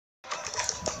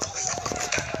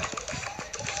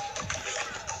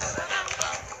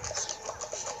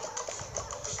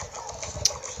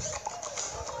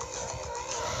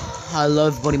Hello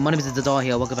everybody, my name is Dadar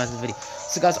here, welcome back to the video.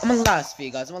 So guys, I'm on last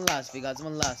video guys,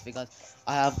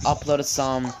 I have uploaded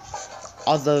some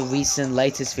other recent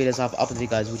latest videos I've uploaded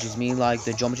guys, which is me like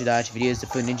the Geometry Dash videos, the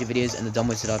Food Ninja videos, and the Dumb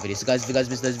Wasted Art videos. So guys, if you guys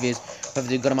missed those videos,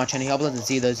 hopefully go to my channel here, upload and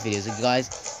see those videos. Okay, guys,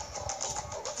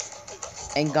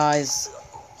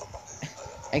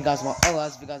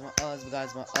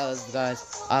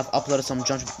 I've uploaded some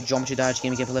Geometry Dash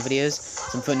gaming gameplay videos,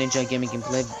 some Food Ninja gaming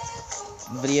gameplay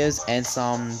videos, and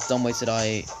some Dumb Wasted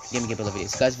Eye gaming gameplay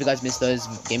videos. So guys, if you guys missed those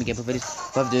gaming gameplay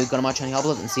videos, what have to do, go to my channel,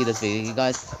 upload and see those videos, you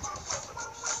guys.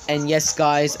 And yes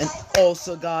guys, and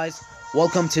also guys,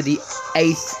 welcome to the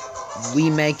 8th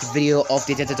remake video of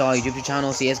the Dead to Die YouTube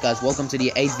channel. So yes guys, welcome to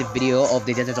the 8th video of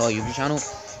the Dead to Die YouTube channel.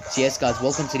 So yes guys,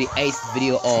 welcome to the 8th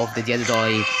video of the Dead to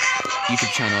Die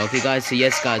YouTube channel. Okay guys, so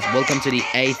yes guys, welcome to the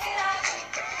 8th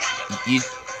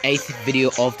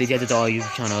video of the Dead to Die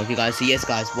YouTube channel. Okay guys, so yes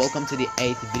guys, welcome to the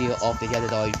 8th video of the Dead to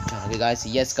Die YouTube channel. Okay guys, so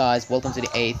yes guys, welcome to the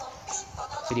 8th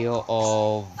video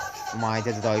of my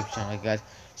Dead to Die YouTube channel. Okay guys,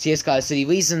 so yes guys, so the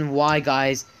reason why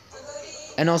guys,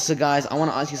 and also guys, I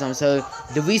want to ask you something. So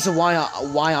the reason why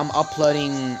I'm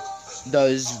uploading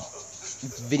those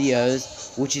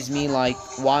videos, which is me like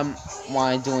why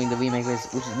I'm doing the remake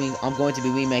videos, which is me, I'm going to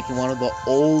be remaking one of the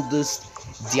oldest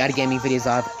DIY gaming videos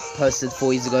I've posted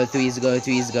 4 years ago, 3 years ago,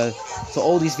 2 years ago. So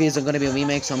all these videos are going to be a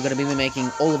remake, so I'm going to be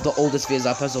remaking all of the oldest videos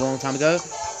I posted a long time ago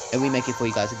and remake it for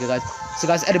you guys. Okay guys, so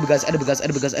guys, hello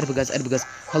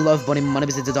everybody, my name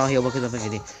is Dadar here, welcome to the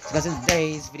video. So guys, in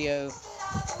today's video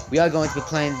we are going to be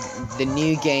playing the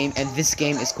new game, and this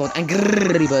game is called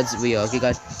Birds Rio. Okay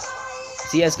guys,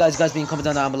 so yes guys, been comment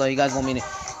down below, you guys want me to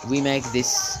remake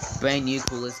this brand new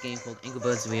coolest game called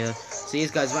Birds Rio. So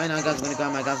yes guys, right now guys, I'm gonna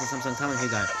grab my guys and Samsung camera. Here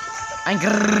we go,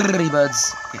 Angry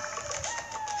Birds.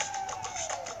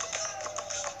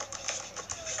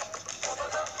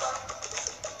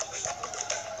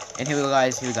 And here we go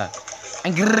guys, here we go,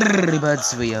 Angry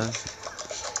Birds Rio.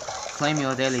 Claim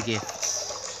your daily gifts.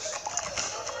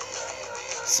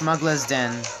 Smuggler's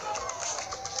Den.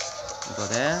 We go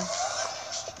there.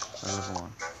 Level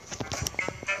 1.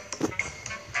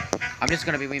 I'm just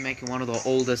gonna be remaking one of the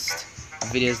oldest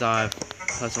videos that I've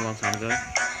posted a long time ago.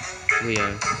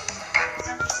 Rio.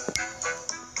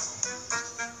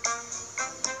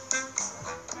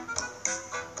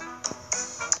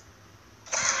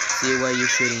 See where you're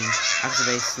shooting.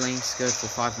 Activate sling scope for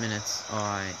 5 minutes.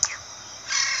 Alright.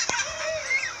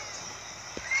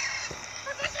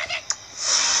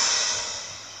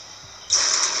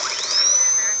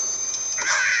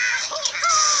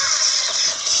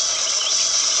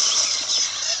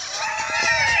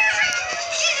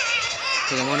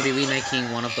 I'm going to be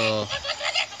remaking one of the...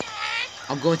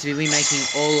 I'm going to be remaking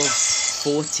all of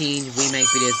 14 remake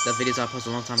videos, the videos I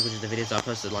posted a long time ago, which is the videos I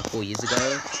posted like 4 years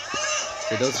ago.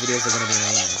 So those videos are going to be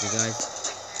remade, okay guys?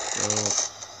 So...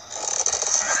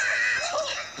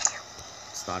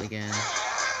 start again.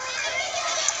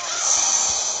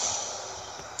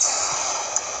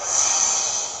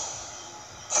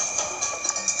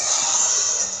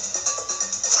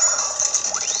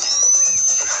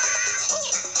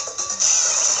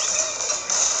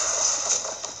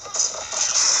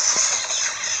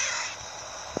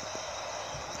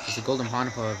 There's a golden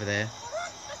pineapple over there.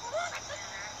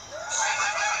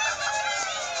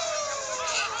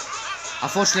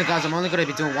 Unfortunately guys, I'm only going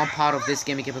to be doing one part of this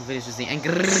gaming gameplay video, which is the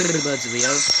Angry Birds Rio,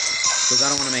 because I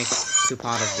don't want to make 2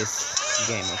 parts of this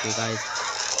game, okay guys?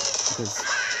 Because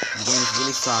the game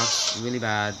really sucks, really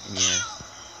bad, and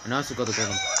yeah. And I also got the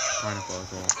golden pineapple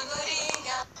as well.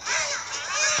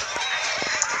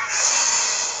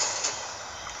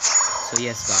 So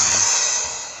yes guys.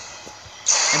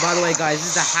 And by the way guys, this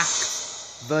is the hacked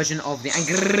version of the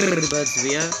Angry Birds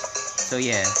Rio. So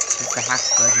yeah, this is the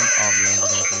hacked version of the Angry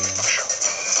Birds Rio.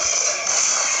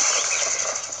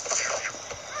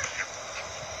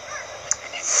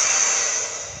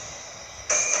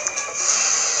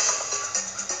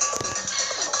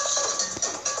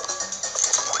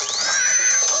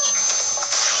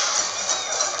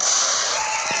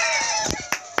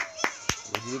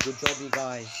 You did a good job, you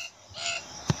guys.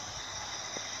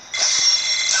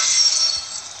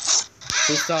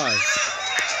 2 stars.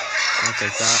 I'll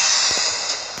take that.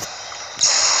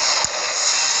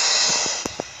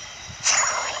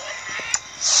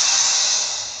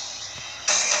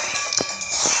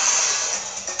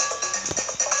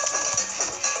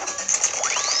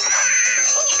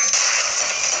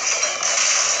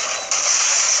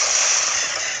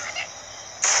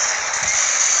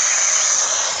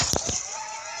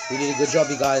 You did a good job,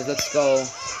 you guys. Let's go.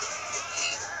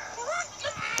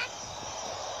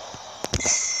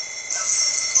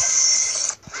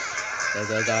 There we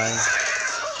go, guys.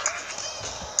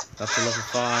 Got to level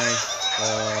 5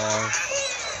 of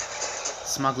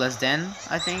Smuggler's Den,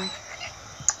 I think.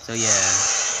 So yeah.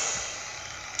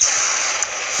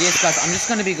 So yes, guys, I'm just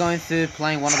gonna be going through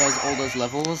playing all those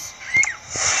levels.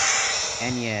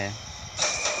 And yeah.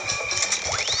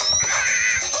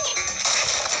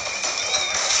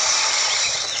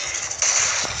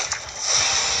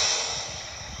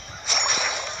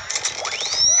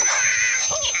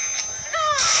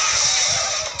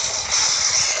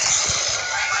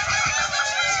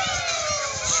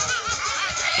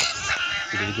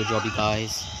 You did a good job, you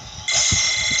guys.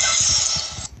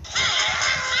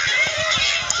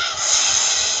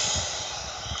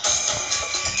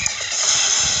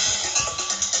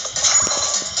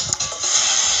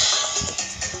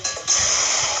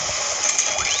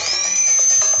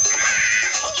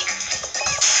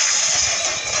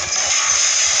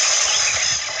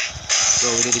 So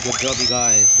we did a good job, you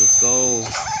guys. Let's go.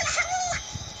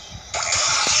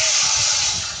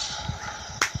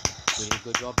 We did a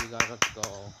good job, you guys. Let's go.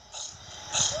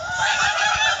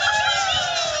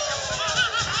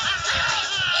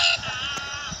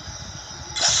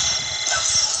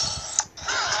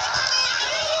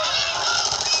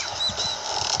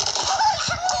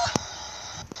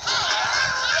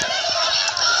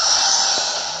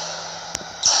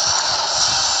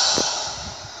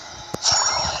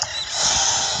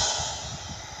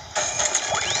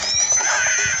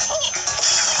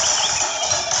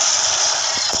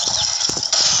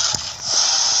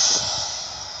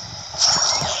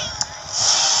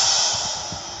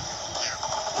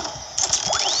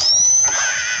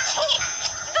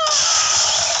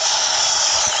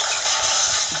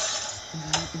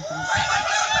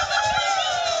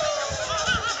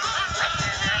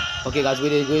 Okay, guys, we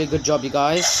did a really good job, you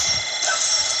guys.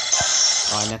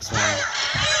 Alright, next one.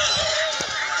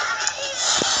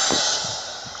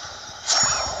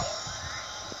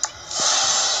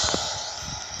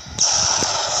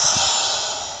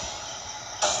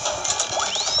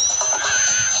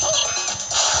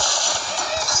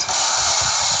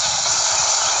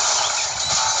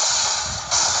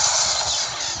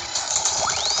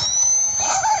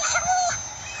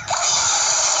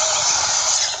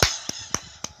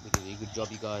 Good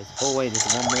job, you guys. Oh wait,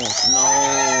 there's one more. No,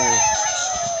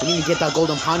 we need to get that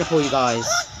golden pineapple, you guys.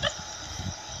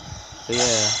 So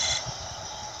yeah,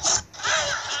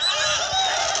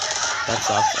 that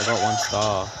sucks. I got 1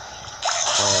 star.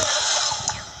 Oh,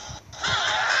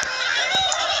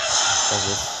 for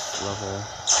this level.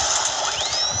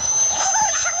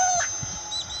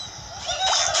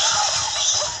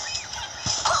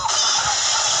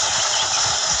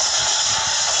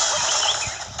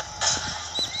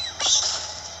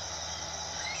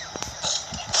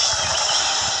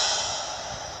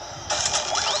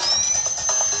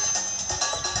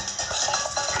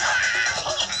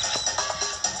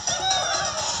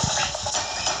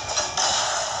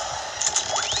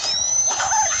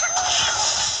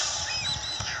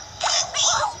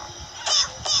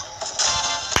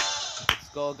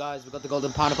 Go, guys, we got the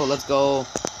golden pineapple. Let's go.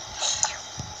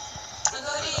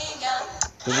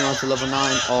 Moving on to level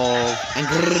 9 of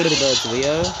Birds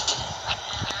Rio.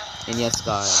 And yes,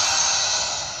 guys.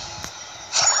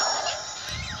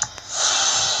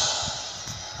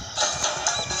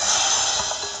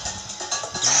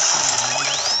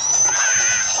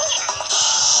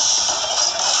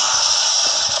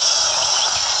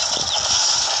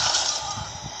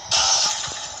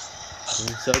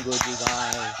 Doing so good, you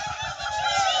guys.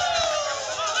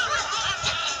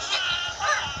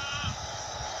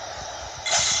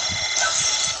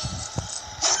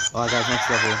 Alright, guys, next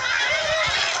level.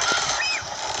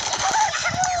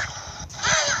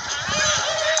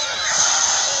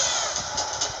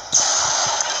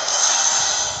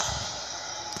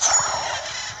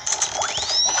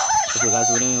 Okay, guys,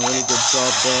 we're doing a really good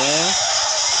job there.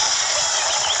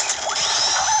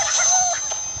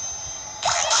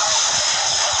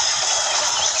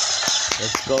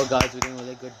 Let's go, guys, we're doing a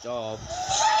really good job.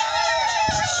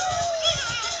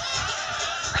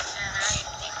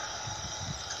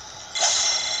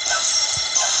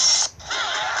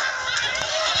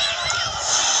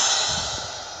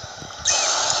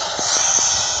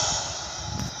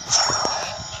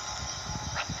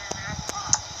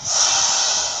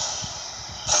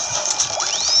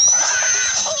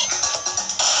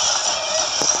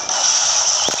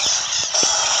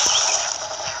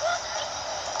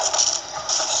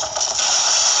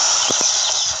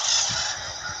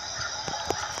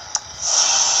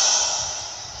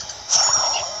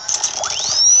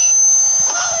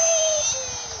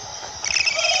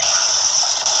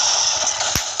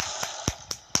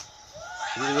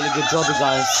 good job, you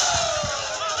guys.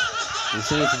 We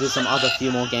still need to do some other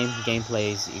few more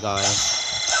gameplays, you guys.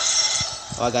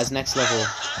 Alright, guys, next level.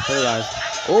 Hey, guys.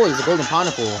 Oh, there's a golden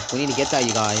pineapple. We need to get that,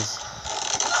 you guys.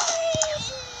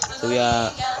 So we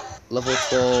are level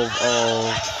 12 of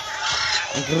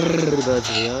Birds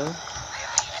Rio.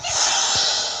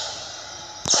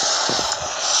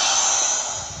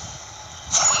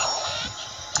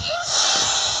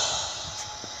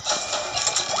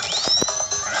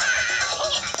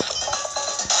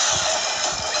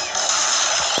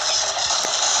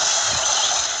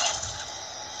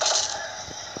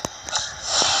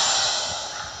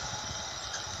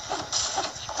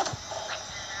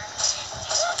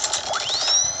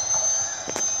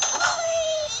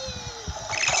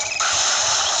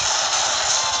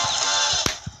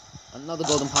 Another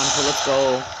golden pineapple, let's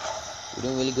go. We're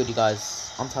doing really good, you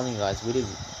guys. I'm telling you guys, we did a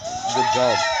good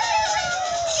job.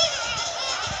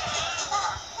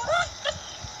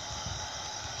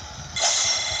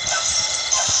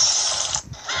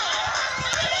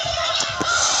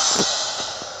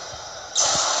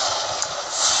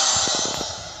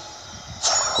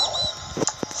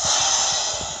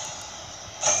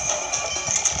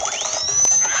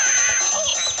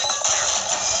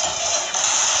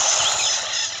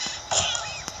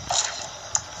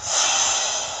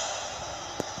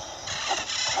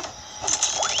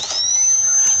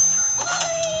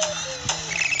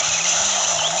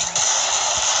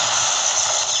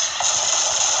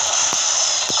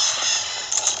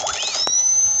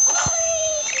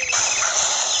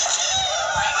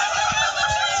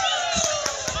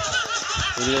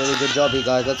 We did a really good job, you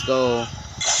guys. Let's go.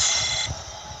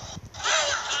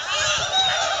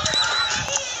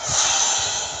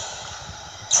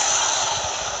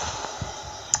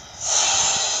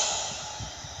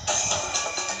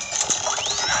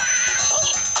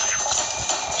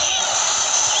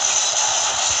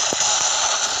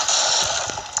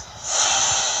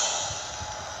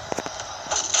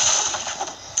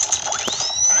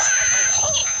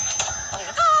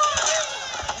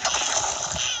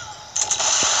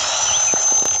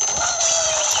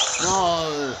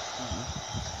 No,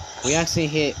 we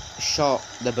actually shot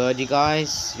the bird, you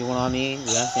guys. You know what I mean?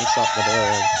 We actually shot the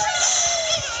bird.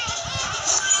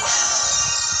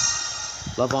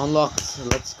 Level unlocked.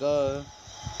 Let's go.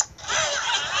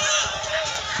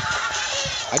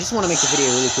 I just want to make the video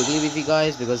really quickly with you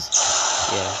guys because,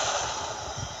 yeah.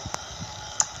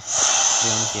 To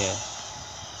be honest, yeah.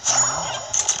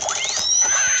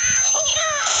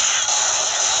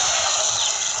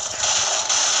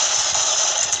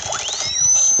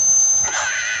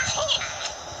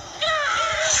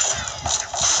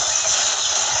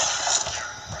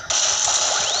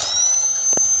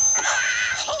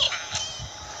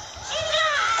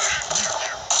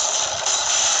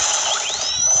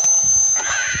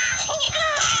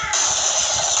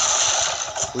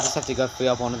 We just have to go free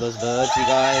up one of those birds, you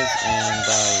guys, and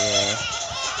yeah.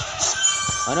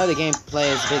 I know the gameplay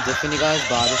is a bit different, you guys,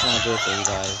 but I just want to do it for you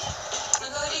guys.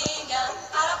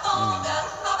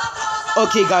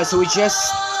 Okay, guys, so we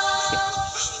just...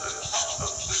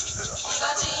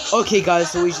 Okay,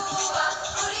 guys, so we...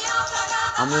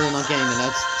 I'm really not getting the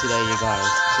notes today, you guys,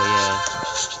 so yeah.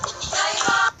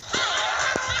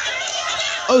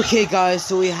 Okay, guys,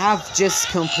 so we have just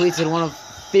completed one of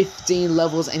 15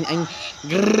 levels and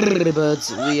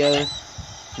Birds Rio.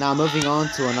 Now moving on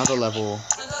to another level,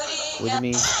 which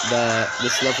means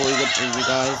this level you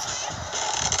guys.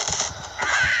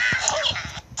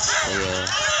 So yeah.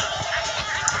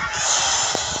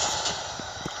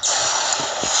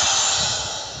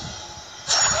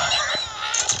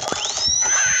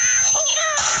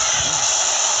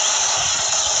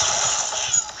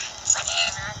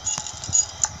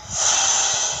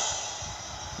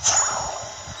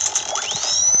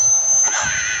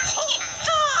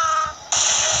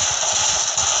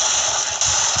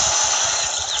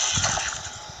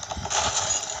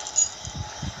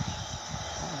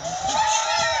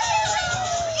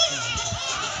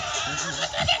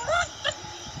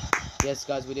 Yes,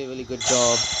 guys, we did a really good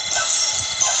job.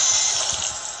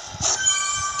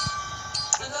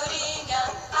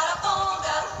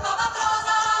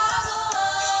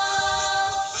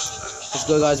 Let's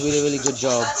go, guys, we did a really good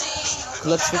job.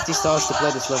 Collect 50 stars to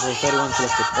play this level, 31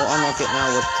 collected. Or unlock it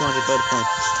now with 230 points.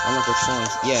 Unlock with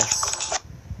points, yes.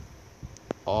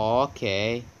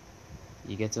 Okay.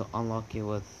 You get to unlock it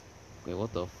with... Wait,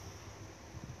 what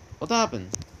happened?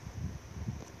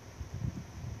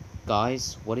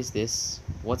 Guys, what is this?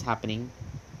 What's happening?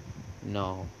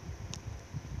 No.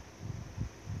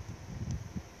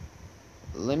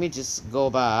 Let me just go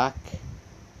back.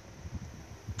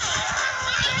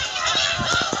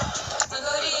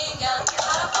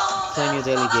 Claim your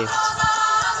daily gift.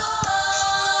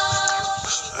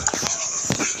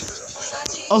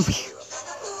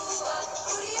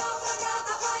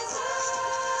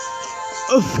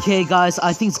 Okay, guys,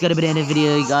 I think it's gonna be the end of the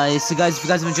video, guys. So, guys, if you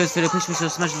guys have enjoyed this video, please make sure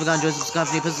to smash the like, enjoy, subscribe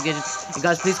for new notifications. And,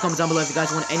 guys, please comment down below if you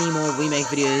guys want any more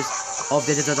remake videos of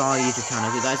the YouTube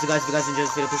channel. Okay, guys, so, guys, if you guys enjoyed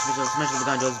this video, please make sure to smash the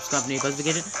like, enjoy, subscribe for new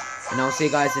notifications. And I'll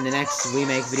see you guys in the next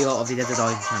remake video of the YouTube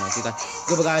channel. Okay, guys,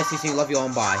 goodbye, guys. See you soon. Love you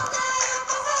all. And bye.